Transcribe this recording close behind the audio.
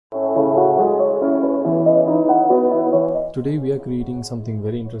Today we are creating something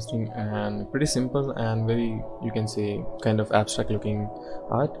very interesting and pretty simple and very, you can say, kind of abstract looking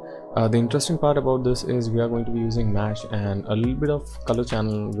art. The interesting part about this is we are going to be using mesh and a little bit of color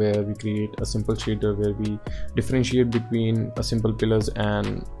channel where we create a simple shader where we differentiate between a simple pillars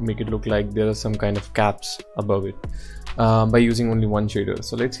and make it look like there are some kind of caps above it by using only one shader.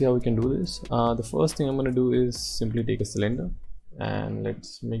 So let's see how we can do this. The first thing I'm going to do is simply take a cylinder and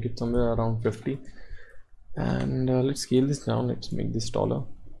let's make it somewhere around 50. And let's scale this down. Let's make this taller,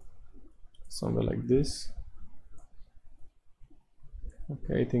 somewhere like this.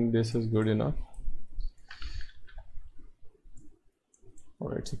 Okay, I think this is good enough.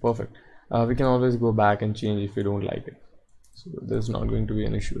 Alright, so perfect. We can always go back and change if you don't like it, so there's not going to be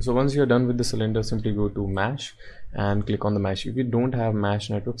an issue. So once you're done with the cylinder, simply go to mesh and click on the mesh. If you don't have mesh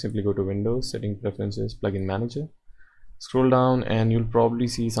network, simply go to Windows, Setting, Preferences, Plugin Manager, scroll down and you'll probably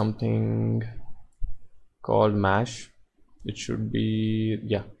see something called mesh. It should be,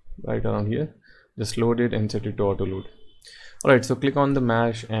 yeah, right around here. Just load it and set it to auto load. Alright, so click on the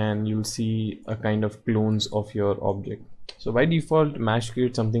mesh and you'll see a kind of clones of your object. So by default, mesh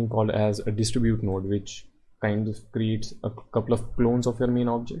creates something called as a distribute node, which kind of creates a couple of clones of your main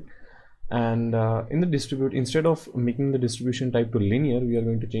object. And in the distribute, instead of making the distribution type to linear, we are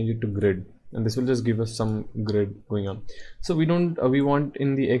going to change it to grid, and this will just give us some grid going on. So we don't we want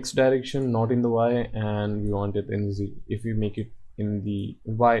in the X direction, not in the Y, and we want it in Z. If we make it in the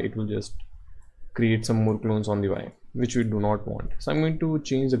Y, it will just create some more clones on the Y, which we do not want. So I'm going to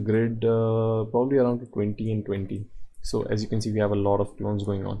change the grid probably around to 20 and 20. So as you can see, we have a lot of clones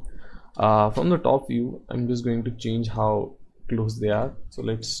going on. From the top view, I'm just going to change how close they are. So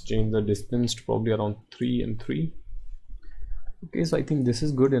let's change the distance to probably around 3 and 3. Okay, so I think this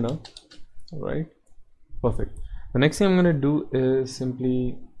is good enough. All right, perfect. The next thing I'm going to do is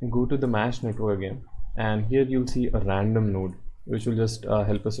simply go to the mesh network again, and here you'll see a random node which will just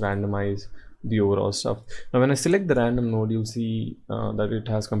help us randomize the overall stuff. Now when I select the random node, you'll see that it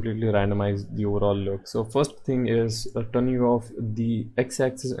has completely randomized the overall look. So first thing is turning off the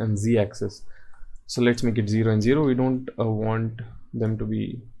x-axis and z-axis. So let's make it 0 and 0. We don't want them to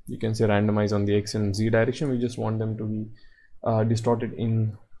be, you can say, randomized on the x and z direction. We just want them to be distorted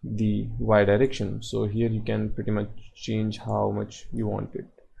in the y direction. So here you can pretty much change how much you want it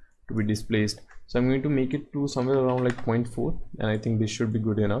to be displaced. So I'm going to make it to somewhere around like 0.4, and I think this should be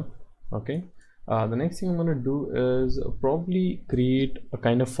good enough. Okay, the next thing I'm going to do is probably create a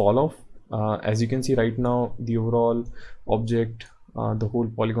kind of fall off. As you can see right now, the overall object, the whole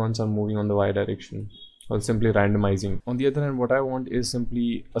polygons are moving on the y direction, or simply randomizing. On the other hand, what I want is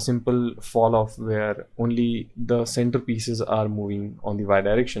simply a simple fall off where only the center pieces are moving on the y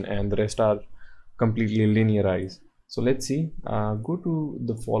direction and the rest are completely linearized. So let's see, go to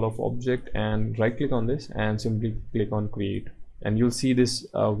the fall off object and right click on this and simply click on create, and you'll see this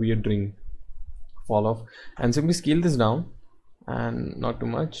weird ring fall off, and simply scale this down and not too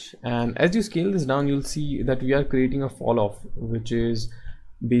much. And as you scale this down, you'll see that we are creating a fall off, which is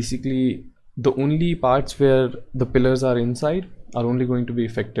basically the only parts where the pillars are inside are only going to be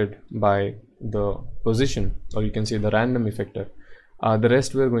affected by the position, or you can say the random effector. The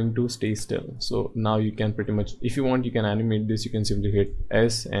rest we're going to stay still. So now you can pretty much, if you want, you can animate this. You can simply hit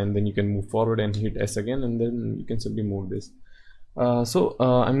S and then you can move forward and hit S again, and then you can simply move this.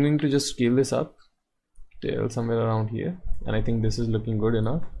 I'm going to just scale this up till somewhere around here, and I think this is looking good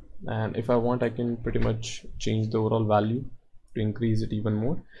enough. And if I want, I can pretty much change the overall value to increase it even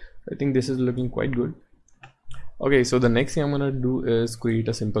more. I think this is looking quite good. Okay, so the next thing I'm going to do is create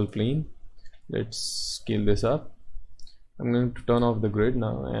a simple plane. Let's scale this up. I'm going to turn off the grid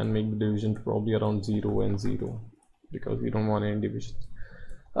now and make the division probably around 0 and 0 because we don't want any divisions.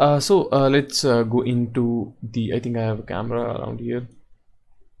 Let's go into the, I think I have a camera around here,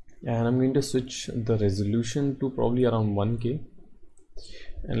 and I'm going to switch the resolution to probably around 1K,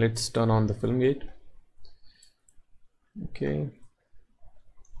 and let's turn on the film gate. Okay,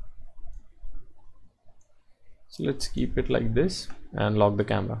 so let's keep it like this and lock the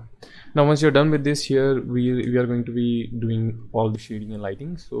camera. Now once you're done with this, here we are going to be doing all the shading and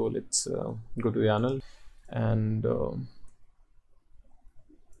lighting. So let's go to the Arnold and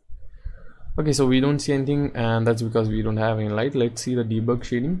okay, so we don't see anything, and that's because we don't have any light. Let's see the debug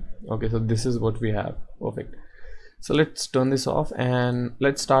shading. Okay, so this is what we have. Perfect. So let's turn this off, and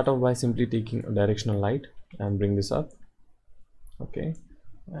let's start off by simply taking a directional light and bring this up. Okay,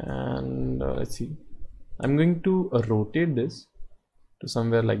 and let's see, I'm going to rotate this to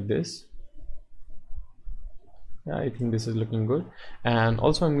somewhere like this. Yeah, I think this is looking good. And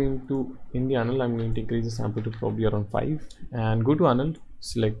also I'm going to, in the Arnold, I'm going to increase the sample to probably around 5, and go to Arnold,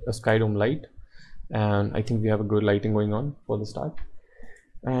 select a sky dome light, and I think we have a good lighting going on for the start,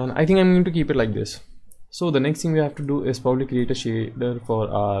 and I think I'm going to keep it like this. So the next thing we have to do is probably create a shader for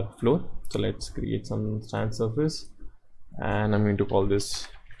our floor. So let's create some standard surface, and I'm going to call this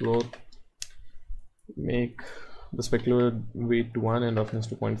floor. Make the specular weight to 1 and roughness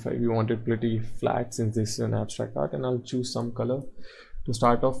to 0.5. We want it pretty flat since this is an abstract art, and I'll choose some color to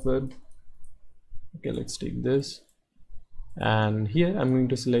start off with. Okay, let's take this, and here I'm going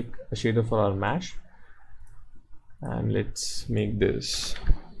to select a shader for our mesh, and let's make this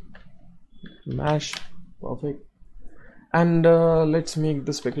mesh. Perfect. And let's make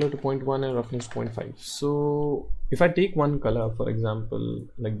the specular to 0.1 and roughness to 0.5. So if I take one color, for example,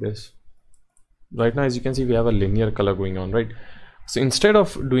 like this, right now as you can see we have a linear color going on, right? So instead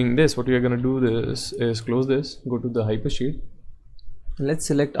of doing this, what we are going to do this is close this, go to the hypershade, and let's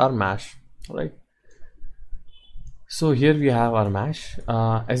select our mesh. All right, so here we have our mesh.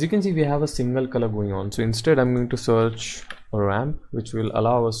 As you can see we have a single color going on, so instead I'm going to search a ramp which will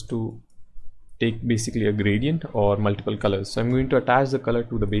allow us to take basically a gradient or multiple colors. So I'm going to attach the color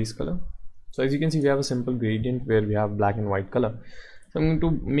to the base color. So as you can see we have a simple gradient where we have black and white color. So I'm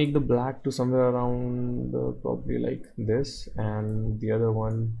going to make the black to somewhere around probably like this, and the other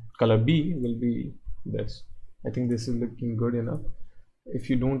one, color B, will be this. I think this is looking good enough. If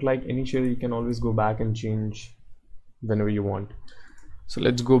you don't like any shade, you can always go back and change whenever you want. So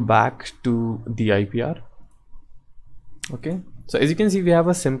let's go back to the IPR. Okay, so as you can see we have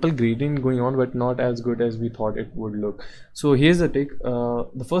a simple gradient going on, but not as good as we thought it would look. So here's the trick.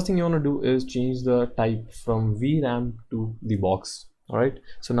 The first thing you want to do is change the type from VRAM to the box. All right,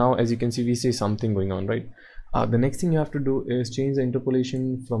 so now as you can see we see something going on, right? The next thing you have to do is change the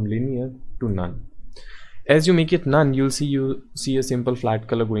interpolation from linear to none. As you make it none, you see a simple flat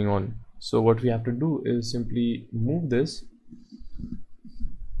color going on. So what we have to do is simply move this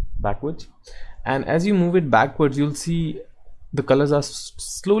backwards, and as you move it backwards you'll see the colors are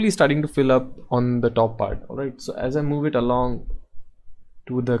slowly starting to fill up on the top part. All right, so as I move it along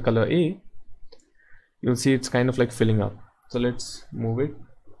to the color A, you'll see it's kind of like filling up. So let's move it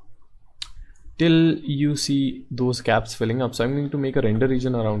till you see those caps filling up. So I'm going to make a render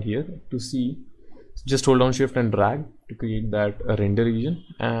region around here to see. Just hold on shift and drag to create that render region,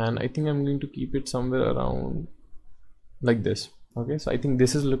 and I think I'm going to keep it somewhere around like this. Okay, so I think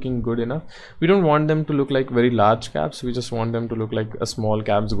this is looking good enough. We don't want them to look like very large caps, we just want them to look like a small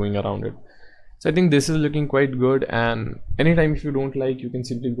caps going around it. So I think this is looking quite good, and anytime if you don't like, you can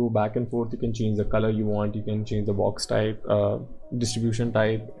simply go back and forth. You can change the color you want, you can change the box type, distribution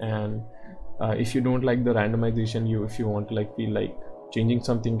type, and if you don't like the randomization, if you want to like feel like changing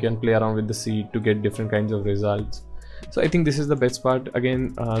something, you can play around with the seed to get different kinds of results. So I think this is the best part.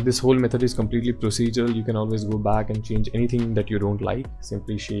 Again, this whole method is completely procedural. You can always go back and change anything that you don't like,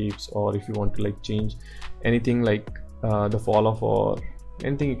 simply shapes, or if you want to like change anything like the fall off or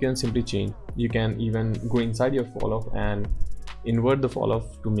anything, you can simply change. You can even go inside your fall off and invert the fall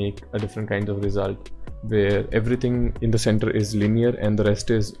off to make a different kind of result where everything in the center is linear and the rest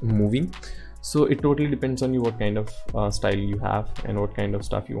is moving. So it totally depends on you what kind of style you have and what kind of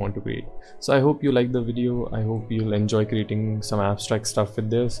stuff you want to create. So I hope you like the video. I hope you'll enjoy creating some abstract stuff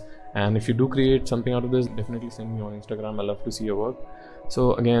with this, and if you do create something out of this, definitely send me on Instagram. I love to see your work.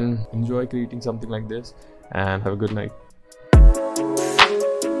 So again, enjoy creating something like this, and have a good night.